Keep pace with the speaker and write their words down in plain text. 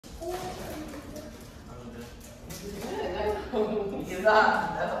Stop.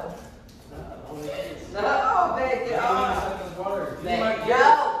 No, baby. Let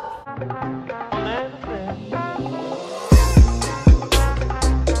go.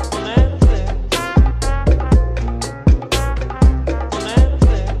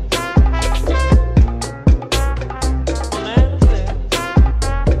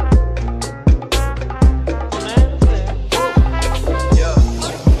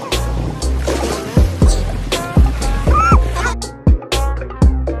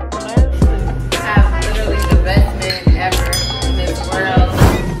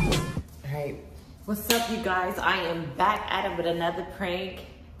 What's up, you guys? I am back at it with another prank.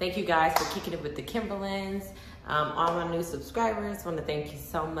 Thank you guys for kicking it with the Kimberlins. All my new subscribers, want to thank you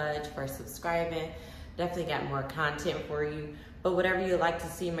so much for subscribing. Definitely got more content for you. But whatever you'd like to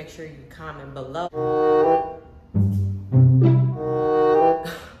see, make sure you comment below.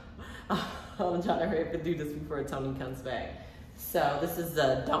 I'm trying to hurry up and do this before Tony comes back. So this is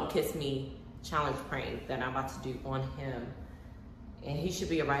the Don't Kiss Me challenge prank that I'm about to do on him. And he should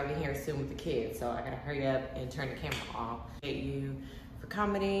be arriving here soon with the kids, so I gotta hurry up and turn the camera off. Thank you for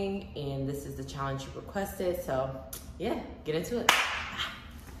commenting, and this is the challenge you requested, so yeah, get into it.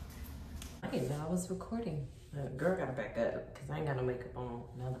 I didn't know I was recording. Girl gotta back up, because I ain't got no makeup on,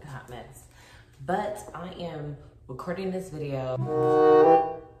 another hot mess. But I am recording this video.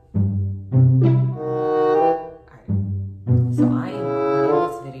 Alright, so I am recording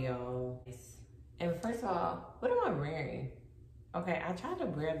this video. And first of all, what am I wearing? Okay, I tried to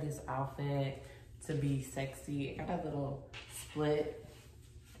wear this outfit to be sexy. I got a little split.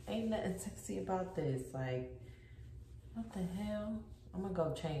 Ain't nothing sexy about this. Like, what the hell? I'm gonna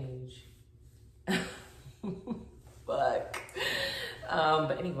go change. Fuck.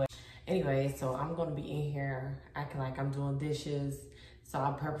 But anyway, so I'm gonna be in here acting like I'm doing dishes. So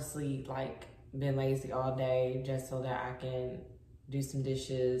I purposely like been lazy all day just so that I can do some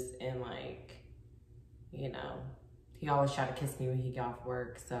dishes and like, you know, he always try to kiss me when he get off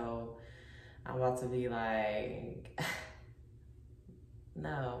work, so I'm about to be like,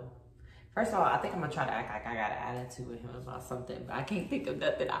 no. First of all, I think I'm gonna try to act like I got an attitude with him about something, but I can't think of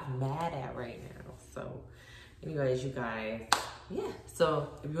nothing I'm mad at right now. So anyways, you guys, yeah. So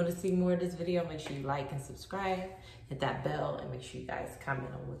if you wanna see more of this video, make sure you like and subscribe, hit that bell, and make sure you guys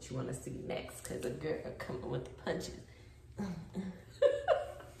comment on what you wanna see next, cause a girl coming with the punches.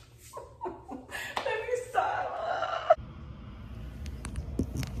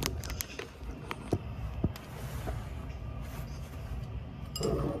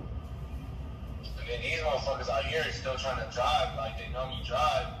 These motherfuckers out here are still trying to drive like they know me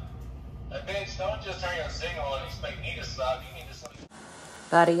drive. Like, bitch, don't just turn your signal and expect me to stop. You need to stop.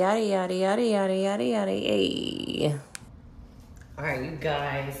 Yada yada yada yada yada yada yada. Hey. All right, you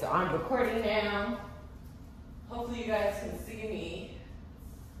guys. So I'm recording now. Hopefully you guys can see me.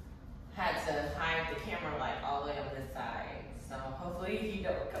 Had to hide the camera like all the way on this side. So hopefully you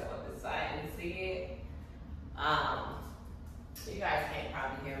don't come on this side and see it. You guys can't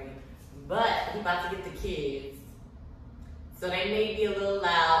probably hear me. But he about to get the kids. So they may be a little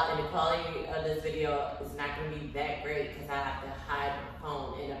loud and the quality of this video is not gonna be that great because I have to hide my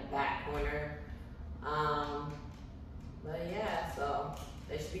phone in the back corner. But yeah, so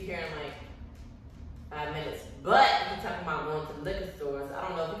they should be here in like 5 minutes. But he's talking about going to the liquor stores. I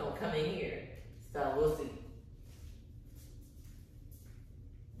don't know if he's gonna come in here. So we'll see.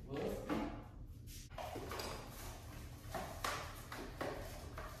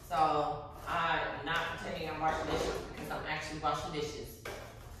 So I'm not pretending I'm washing dishes because I'm actually washing dishes.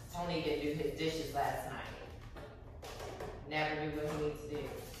 Tony didn't do his dishes last night. Never do what he needs to do.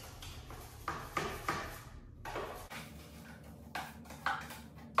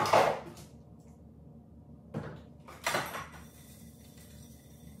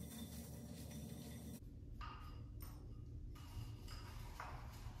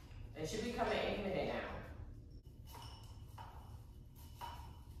 They should be coming any minute now.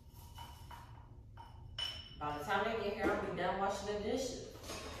 By the time they get here, I'll be done washing the dishes.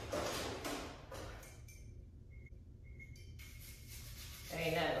 There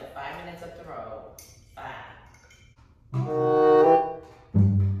ain't nothing but 5 minutes up the road. 5.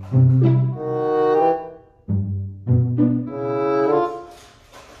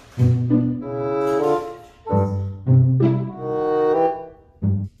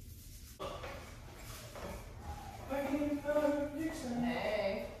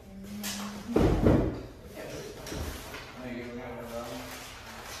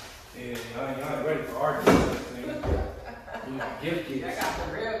 Gifted. I got the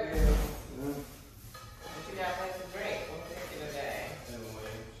real good. But you gotta play some drink. What's drinking today?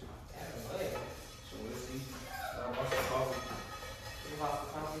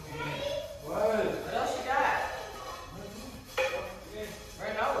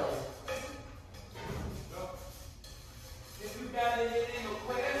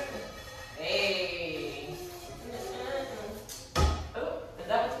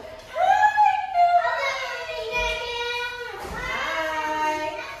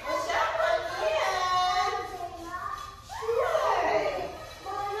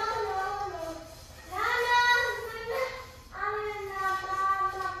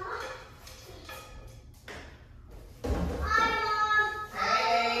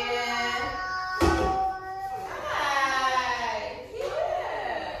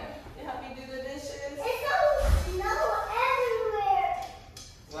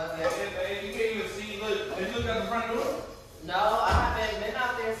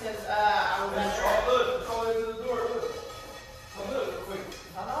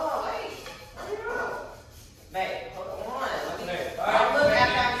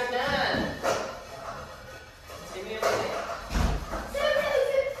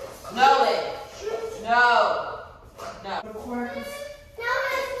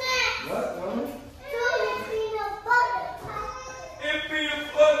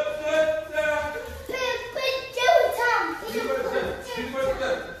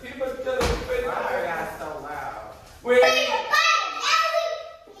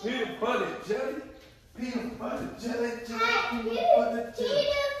 Peanut butter jelly. Peanut butter jelly. Hey, Peanut butter do you jelly. do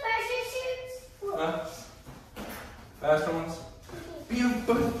pressure shoots? Huh? Faster ones? Peanut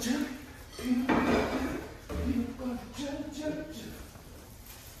butter jelly. Peanut butter jelly, jelly, jelly.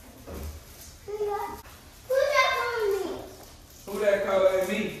 Who's that calling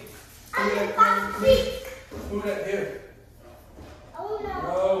me? Who that calling me? Who that calling me? Who that here? Oh no.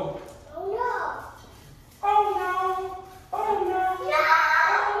 No. Oh no. Oh no. Oh no.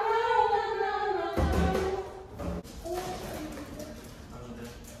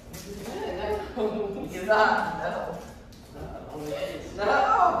 No.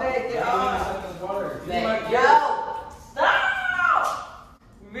 No, baby. Stop!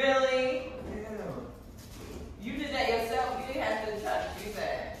 Really? You did that yourself. You didn't have to try to do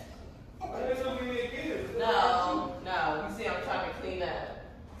that. No. You see, I'm trying to clean up.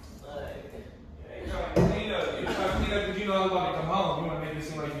 You're trying to clean up because you know I was about to come home. You want to make it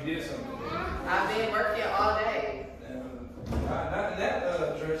seem like you did something. I've been working all day. Not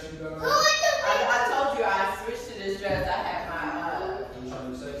that dress you got on. I told you I switched to this dress. I had You trying to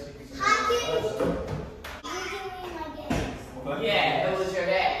be sexy? How yeah, it was your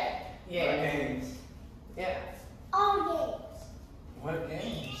dad. What Yeah. games? Yeah. All What games?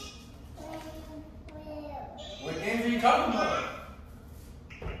 games. What games are you talking about?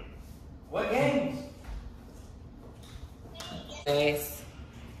 What games? Nice.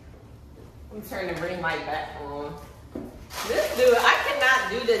 Let me turn the ring light back on. This dude, I cannot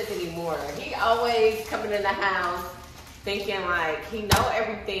do this anymore. He always coming in the house thinking like he know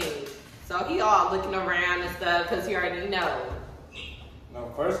everything. So he all looking around and stuff because he already know. No,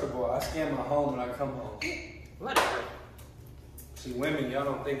 first of all, I scan my home when I come home. Whatever. See, women, y'all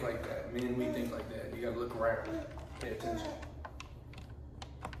don't think like that. Men, we think like that. You gotta look around. Pay attention.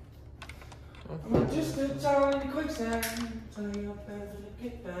 I'm just a Charlie quicksand.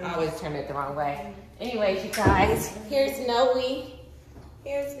 I always turn it the wrong way. Anyways, you guys, here's Noe.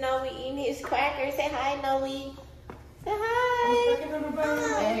 Here's Noe eating his crackers. Say hi, Noe. Say hi.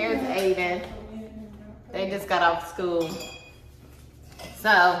 And here's Aiden. They just got off school.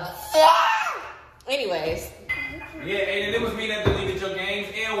 So, anyways. Yeah, Aiden, it was me that deleted your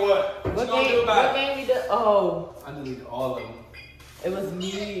games. And what? What you gonna game, do about what game you did? Oh, I deleted all of them. it was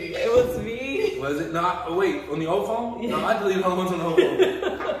me. It was me. Was it not? Oh, wait, on the old phone? No, I deleted all the ones on the old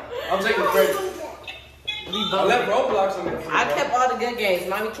phone. I'm taking credit. I left Roblox on there. I kept all the good games.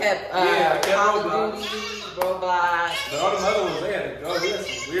 Mommy kept I kept Call of Roblox. Duty, Roblox. But all the other ones, they had to go. We had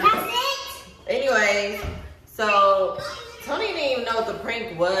some weird ones. Anyway, so Tony didn't even know what the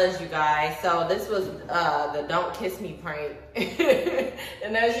prank was, you guys. So this was the "Don't Kiss Me" prank.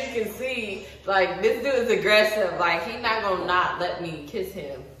 And as you can see, like this dude is aggressive. Like he's not gonna not let me kiss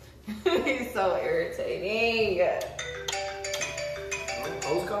him. He's so irritating.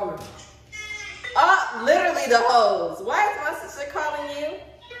 Who's calling? Oh, literally the hose. Why is my sister calling you?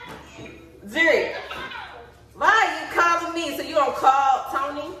 Ziri, why are you calling me? So you gonna call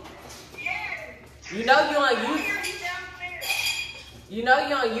Tony? You know you on YouTube. You know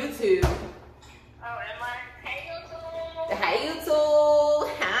you on YouTube. Oh, am I? Hey, YouTube. Hey YouTube.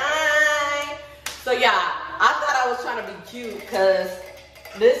 Hi. So yeah, I thought I was trying to be cute because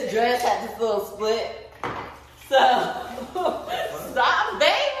this dress had this little split. So stop,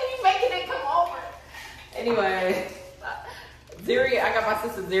 babe, when you making it come over. Anyway, Ziri, I got my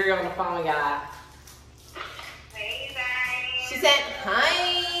sister Ziri on the phone, y'all. Hey, guys. She said hi.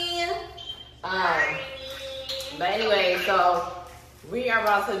 But anyway, so we are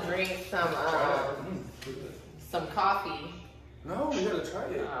about to drink some coffee. No, we gotta try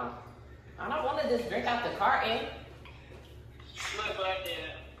it. I don't want to just drink out the carton. Look like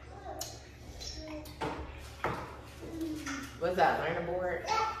that. What's that, learner board?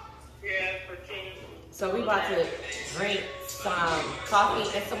 Yeah, for 10. So we about to drink some coffee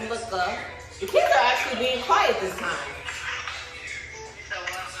and some liquor. The kids are actually being quiet this time.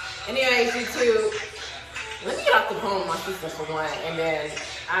 Anyways, you two, let me get off the phone with my sister for one, and then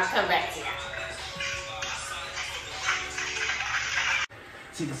I'll come back to you.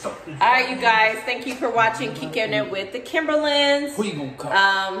 Alright, you guys, thank you for watching Kicking It with the Kimberlins. Who you gonna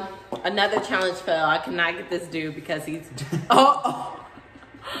call? Another challenge fell. I cannot get this dude because he's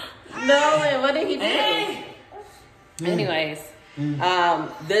no, and what did he do? Anyways,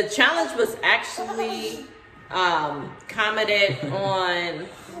 the challenge was actually commented on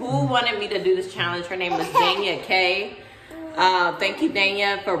who wanted me to do this challenge. Her name was Daniya K. Thank you,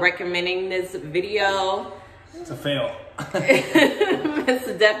 Daniya, for recommending this video. It's a fail. It's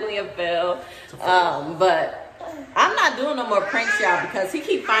definitely a fail. But I'm not doing no more pranks, y'all, because he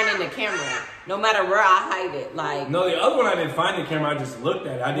keep finding the camera. No matter where I hide it, like. No, the other one I didn't find the camera. I just looked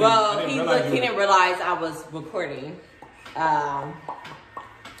at it. I didn't He didn't realize I was recording.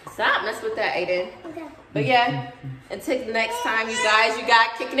 Stop mess with that, Aiden. Okay. But yeah, until next time, you guys, you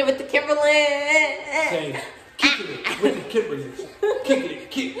got Kicking It with the Kimberlins. Say, kicking it with the Kimberlins. Kicking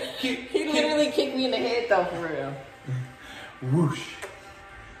it, kick. He literally kicked me in the head though, for real. Whoosh.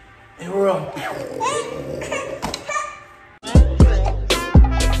 And we're up.